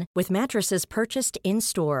satisfaction with mattresses purchased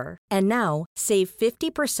in-store. And now, save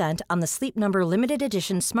 50% on the Sleep Number Limited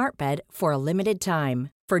Edition Smart Bed for a limited time.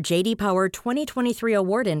 For J.D. Power 2023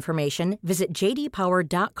 award information, visit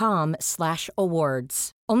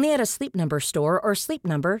jdpower.com/awards. Only at a Sleep Number store or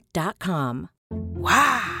sleepnumber.com.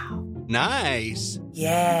 Wow. Nice.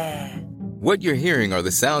 Yeah. What you're hearing are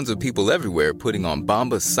the sounds of people everywhere putting on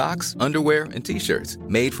Bombas socks, underwear, and T-shirts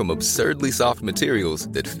made from absurdly soft materials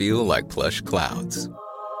that feel like plush clouds.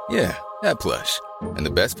 Yeah, that plush. And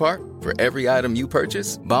the best part? For every item you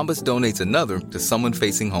purchase, Bombas donates another to someone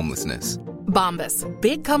facing homelessness. Bombas.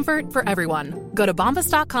 Big comfort for everyone. Go to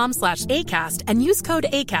bombas.com/ACAST and use code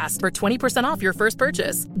ACAST for 20% off your first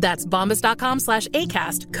purchase. That's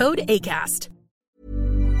bombas.com/ACAST. Code ACAST.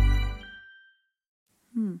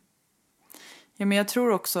 Ja, men jag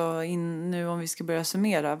tror också, nu om vi ska börja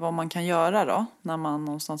summera, vad man kan göra då, när man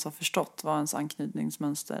någonstans har förstått vad ens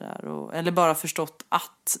anknytningsmönster är. Eller bara förstått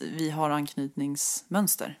att vi har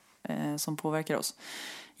anknytningsmönster som påverkar oss.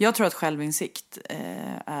 Jag tror att självinsikt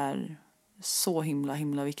är så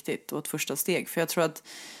himla viktigt och ett första steg. För jag tror att,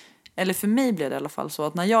 eller för mig blev det i alla fall så,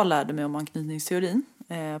 att när jag lärde mig om anknytningsteorin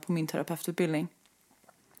på min terapeututbildning,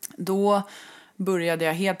 då började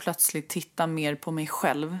jag helt plötsligt titta mer på mig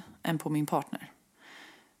själv än på min partner.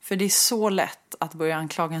 För det är så lätt att börja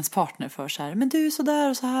anklaga ens partner för så här: men du är så där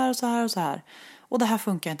och så här och så här och så här. Och det här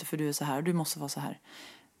funkar inte för du är så här och du måste vara så här.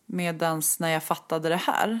 Medans när jag fattade det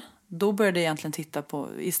här, då började jag egentligen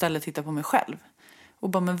istället titta på mig själv. Och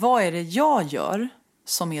bara, men vad är det jag gör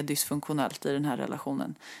som är dysfunktionellt i den här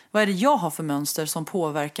relationen? Vad är det jag har för mönster som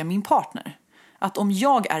påverkar min partner? Att om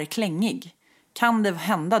jag är klängig, kan det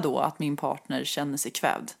hända då att min partner känner sig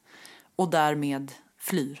kvävd och därmed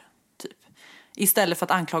flyr, typ. Istället för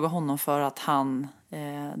att anklaga honom för att han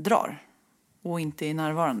drar och inte är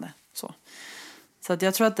närvarande. Så att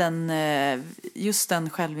jag tror att just den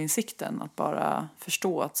självinsikten, att bara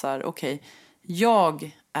förstå att så här, okej,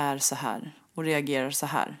 jag är så här och reagerar så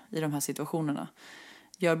här i de här situationerna,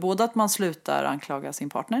 gör både att man slutar anklaga sin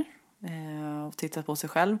partner och titta på sig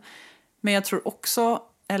själv. Men jag tror också,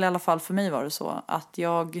 eller i alla fall för mig var det så, att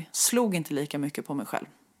jag slog inte lika mycket på mig själv.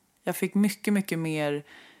 Jag fick mycket mer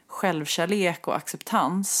självkärlek och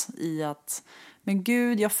acceptans i att, men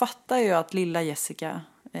gud, jag fattar ju att lilla Jessica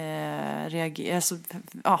reagerar, alltså,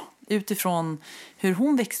 utifrån hur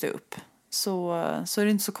hon växte upp, så är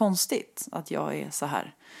det inte så konstigt att jag är så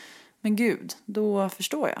här. Men gud, då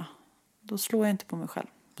förstår jag. Då slår jag inte på mig själv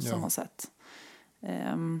på samma sätt.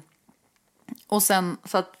 Och sen,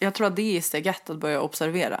 så att jag tror att det är steg 1, att börja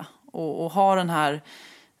observera. Och ha den här,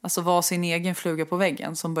 alltså vara sin egen fluga på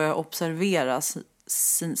väggen som börjar observera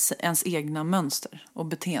ens egna mönster och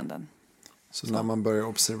beteenden. Så när man börjar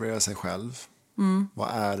observera sig själv, vad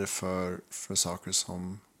är det för saker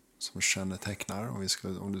som kännetecknar,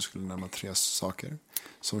 om du skulle nämna 3 saker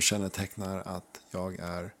som kännetecknar att jag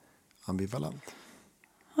är ambivalent?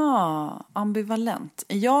 Ambivalent.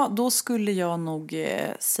 Ja, då skulle jag nog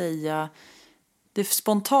säga Det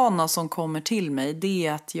spontana som kommer till mig, det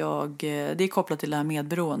är att det är kopplat till det här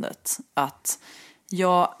medberoendet. Att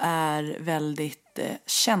jag är väldigt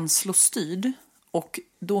känslostyrd. Och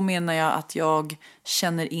då menar jag att jag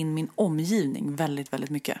känner in min omgivning väldigt, väldigt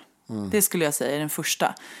mycket. Det skulle jag säga är den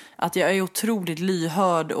första. Att jag är otroligt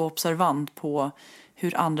lyhörd och observant på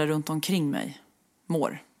hur andra runt omkring mig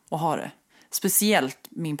mår och har det. Speciellt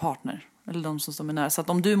min partner eller de som står mig nära. Så att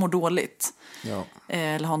om du mår dåligt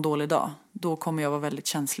eller har en dålig dag, då kommer jag vara väldigt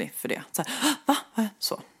känslig för det. Så här, va?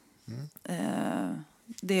 Så.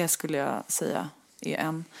 Det skulle jag säga är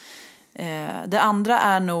en. Det andra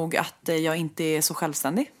är nog att jag inte är så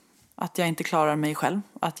självständig. Att jag inte klarar mig själv.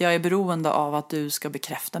 Att jag är beroende av att du ska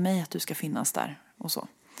bekräfta mig, att du ska finnas där och så.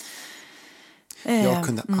 Jag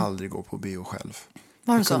kunde aldrig gå på bio själv.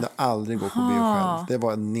 Jag kunde aldrig gå på bio själv. Det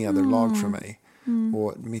var ett nederlag för mig.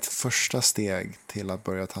 Och mitt första steg till att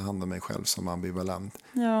börja ta hand om mig själv som ambivalent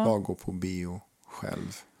var att gå på bio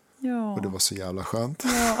själv. Ja. Och det var så jävla skönt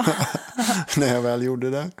när jag väl gjorde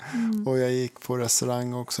det. Och jag gick på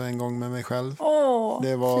restaurang också en gång med mig själv.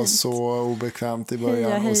 Det var fint. Så obekvämt i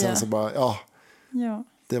början. Och sen så bara,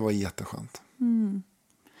 det var jätteskönt.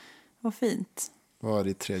 Vad fint. Vad var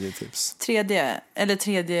ditt tredje tips?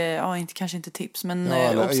 Kanske inte tips, men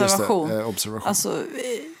observation. Observation. Alltså,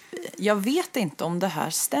 jag vet inte om det här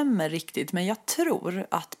stämmer riktigt, men jag tror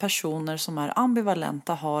att personer som är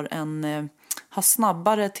ambivalenta har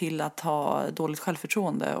snabbare till att ha dåligt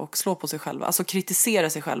självförtroende och slå på sig själva. Alltså kritisera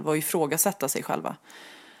sig själva och ifrågasätta sig själva.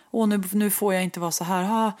 Nu får jag inte vara så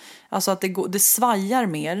här. Alltså att det svajar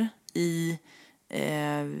mer i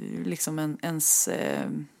liksom ens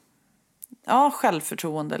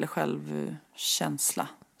självförtroende eller självkänsla,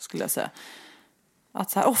 skulle jag säga.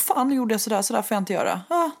 Att så här, fan, nu gjorde jag sådär får jag inte göra.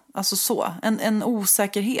 Alltså så, en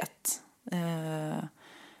osäkerhet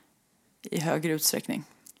i högre utsträckning.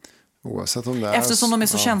 Oavsett om det är... Eftersom de är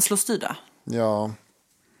så känslostyrda. Ja.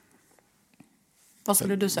 Vad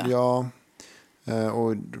skulle du säga? Ja,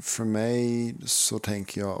 och för mig så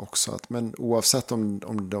tänker jag också att, men oavsett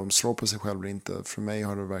om de slår på sig själv eller inte, för mig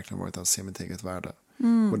har det verkligen varit att se mitt eget värde.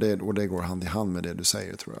 Och det går hand i hand med det du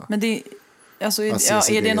säger, tror jag. Men det alltså,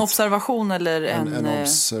 är det en observation eller en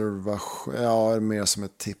observation? Ja, mer som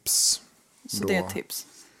ett tips. Så det är ett tips.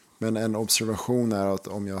 Men en observation är att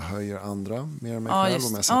om jag höjer andra mer än mig själv,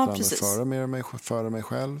 om jag sätter andra före mig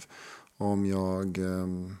själv, om jag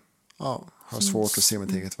har svårt att se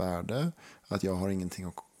mitt eget värde, att jag har ingenting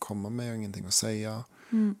att komma med och ingenting att säga.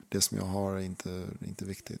 Det som jag har är inte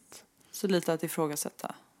viktigt. Så lite att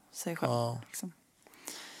ifrågasätta sig själv. Ja. Liksom.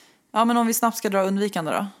 Ja, men om vi snabbt ska dra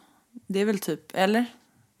undvikande då. Det är väl typ, eller?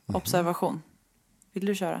 Observation. Vill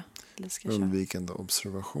du köra? Eller ska jag undvikande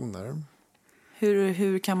observationer.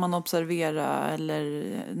 Hur kan man observera,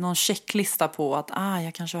 eller någon checklista på att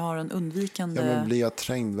jag kanske har en undvikande... Ja, men blir jag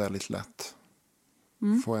trängd väldigt lätt.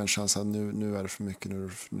 Får jag en chans att nu är det för mycket,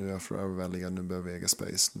 nu är jag för överväldigad, nu behöver jag egen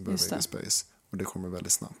space. Och det kommer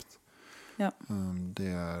väldigt snabbt. Ja.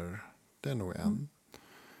 Det är nog en.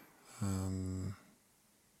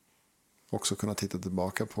 Också kunna titta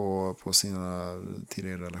tillbaka på sina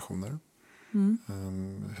tidigare relationer.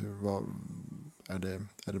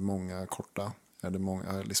 Är det många korta?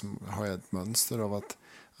 Har jag ett mönster av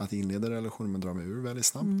att inleda relationer men dra mig ur väldigt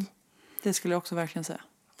snabbt? Det skulle jag också verkligen säga.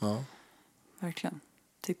 Ja. Verkligen.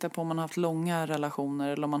 Titta på om man har haft långa relationer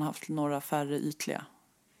eller om man har haft några färre ytliga.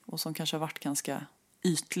 Och som kanske har varit ganska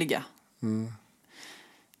ytliga.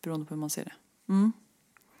 Beroende på hur man ser det.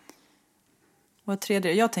 Och ett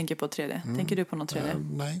tredje? Jag tänker på ett tredje. Tänker du på något tredje?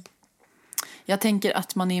 Nej. Jag tänker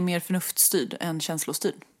att man är mer förnuftsstyrd än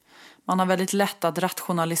känslostyrd. Man har väldigt lätt att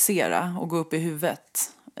rationalisera och gå upp i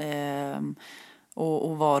huvudet.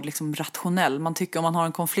 Och vara liksom rationell. Man tycker, om man har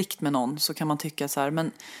en konflikt med någon, så kan man tycka så här,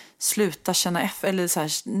 men sluta känna eller så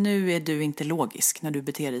här, nu är du inte logisk när du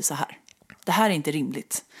beter dig så här. Det här är inte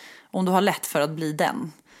rimligt. Om du har lätt för att bli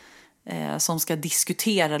den som ska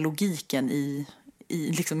diskutera logiken i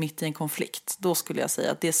liksom mitt i en konflikt, då skulle jag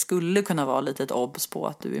säga att det skulle kunna vara lite ett obs på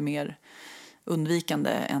att du är mer undvikande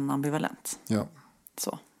än ambivalent. Ja.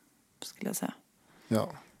 Så skulle jag säga.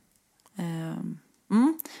 Ja.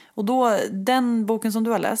 Och då, den boken som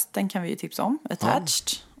du har läst, den kan vi ju tipsa om.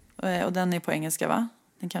 Attached. Och den är på engelska, va?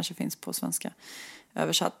 Den kanske finns på svenska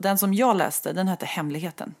översatt. Den som jag läste, den heter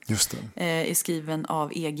Hemligheten. Just det. Är skriven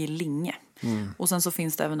av Egil Linge. Och sen så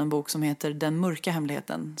finns det även en bok som heter Den mörka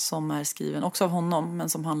hemligheten, som är skriven också av honom, men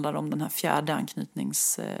som handlar om den här fjärde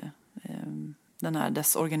den här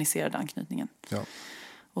desorganiserade anknytningen. Ja.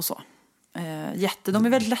 Och så. De är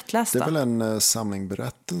väldigt lättlästa. Det är väl en samling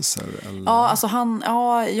berättelser? Eller? Ja, alltså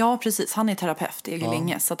ja, precis. Han är terapeut, Egil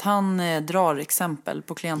Inge. Så att han drar exempel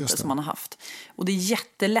på klienter som han har haft. Och det är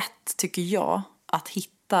jättelätt, tycker jag, att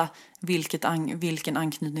hitta vilken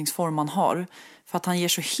anknytningsform man har. För att han ger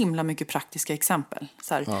så himla mycket praktiska exempel.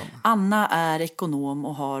 Så här, Anna är ekonom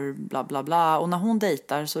och har bla bla bla. Och när hon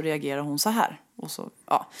dejtar så reagerar hon så här. Och, så,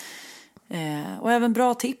 och även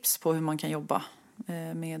bra tips på hur man kan jobba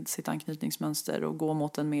med sitt anknytningsmönster och gå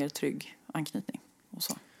mot en mer trygg anknytning. Och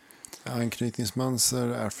så. Anknytningsmönster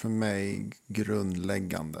är för mig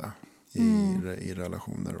grundläggande i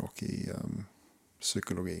relationer och i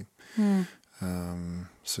psykologi.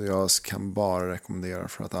 Så jag kan bara rekommendera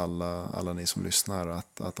för att alla ni som lyssnar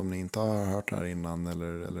att om ni inte har hört det här innan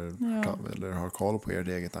eller har koll på ert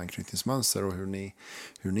eget anknytningsmönster och hur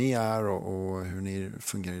ni är och hur ni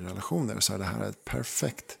fungerar i relationer, så är det här ett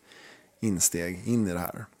perfekt insteg in i det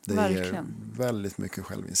här. Det ger väldigt mycket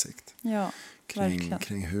självinsikt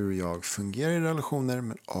kring hur jag fungerar i relationer,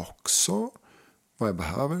 men också vad jag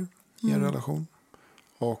behöver i en relation.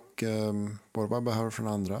 Och både vad jag behöver från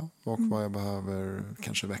andra och vad jag behöver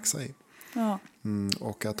kanske växa i. Ja.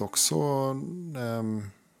 Och att också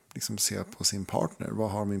liksom se på sin partner.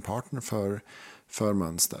 Vad har min partner för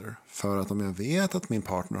mönster? För att om jag vet att min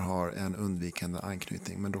partner har en undvikande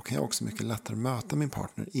anknytning, men då kan jag också mycket lättare möta min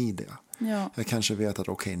partner i det. Ja. Jag kanske vet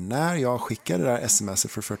att när jag skickar det där sms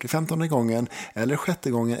för 45:e gången eller 6:e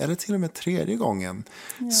gången eller till och med 3:e gången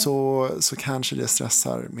så kanske det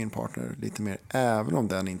stressar min partner lite mer, även om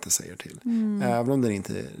den inte säger till. Även om den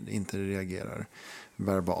inte reagerar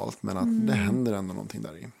verbalt, men att det händer ändå någonting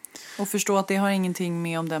där i. Och förstå att det har ingenting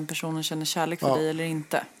med om den personen känner kärlek för dig eller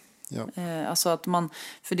inte. Ja. Alltså att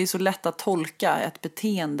för det är så lätt att tolka ett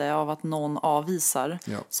beteende av att någon avvisar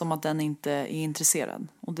som att den inte är intresserad.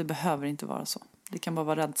 Och det behöver inte vara så. Det kan bara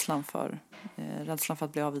vara rädslan för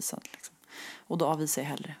att bli avvisad. Liksom. Och då avvisar jag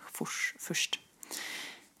hellre först.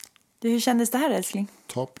 Hur kändes det här, älskling?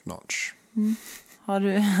 Top notch.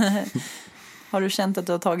 Har du känt att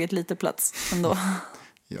du har tagit lite plats ändå?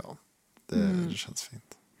 Ja, det känns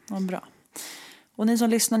fint. Ja, bra. Och ni som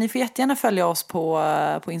lyssnar, ni får jättegärna följa oss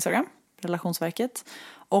på Instagram, Relationsverket.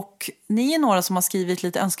 Och ni är några som har skrivit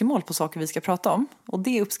lite önskemål på saker vi ska prata om. Och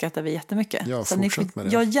det uppskattar vi jättemycket. Ja, fortsätt med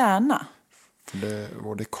det. Ja, gärna.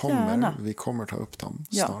 Det kommer. Gärna. Vi kommer ta upp dem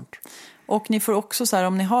snart. Och ni får också så här,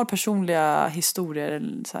 om ni har personliga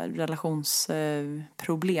historier, så här,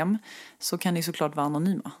 relationsproblem, så kan ni såklart vara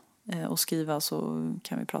anonyma och skriva, så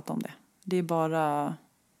kan vi prata om det.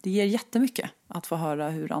 Det ger jättemycket att få höra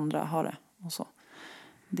hur andra har det och så.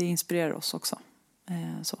 Det inspirerar oss också.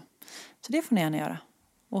 Så det får ni gärna göra.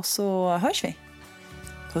 Och så hörs vi.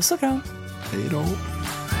 Puss och kram. Hej då.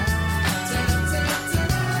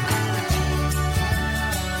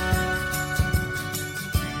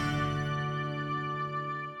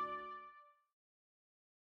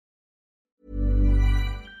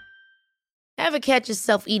 Ever catch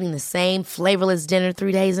yourself eating the same flavorless dinner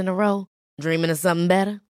 3 days in a row? Dreaming of something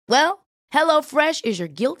better? Well, HelloFresh is your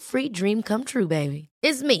guilt-free dream come true, baby.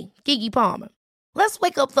 It's me, Keke Palmer. Let's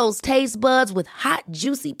wake up those taste buds with hot,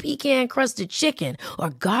 juicy pecan-crusted chicken or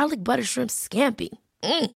garlic butter shrimp scampi.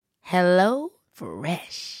 Hello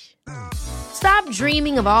Fresh. Stop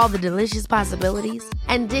dreaming of all the delicious possibilities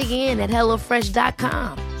and dig in at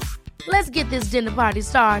HelloFresh.com. Let's get this dinner party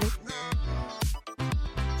started.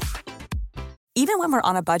 Even when we're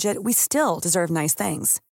on a budget, we still deserve nice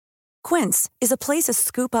things. Quince is a place to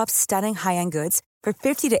scoop up stunning high-end goods for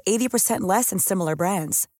 50 to 80% less than similar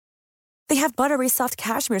brands. They have buttery soft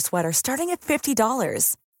cashmere sweaters starting at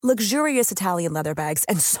 $50, luxurious Italian leather bags,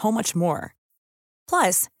 and so much more.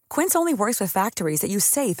 Plus, Quince only works with factories that use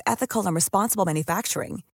safe, ethical, and responsible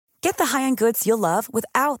manufacturing. Get the high-end goods you'll love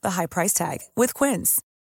without the high price tag with Quince.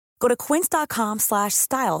 Go to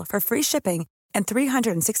quince.com/style for free shipping and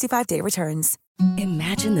 365-day returns.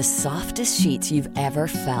 Imagine the softest sheets you've ever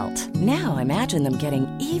felt. Now imagine them getting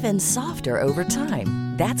even softer over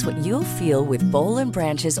time. That's what you'll feel with Boll &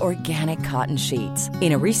 Branch's organic cotton sheets.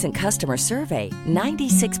 In a recent customer survey,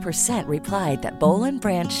 96% replied that Boll &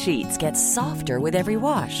 Branch sheets get softer with every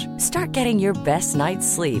wash. Start getting your best night's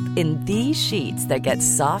sleep in these sheets that get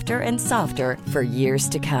softer and softer for years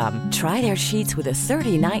to come. Try their sheets with a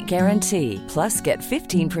 30-night guarantee. Plus, get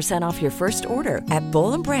 15% off your first order at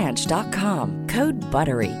bollandbranch.com. Code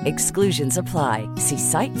BUTTERY. Exclusions apply. See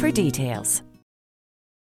site for details.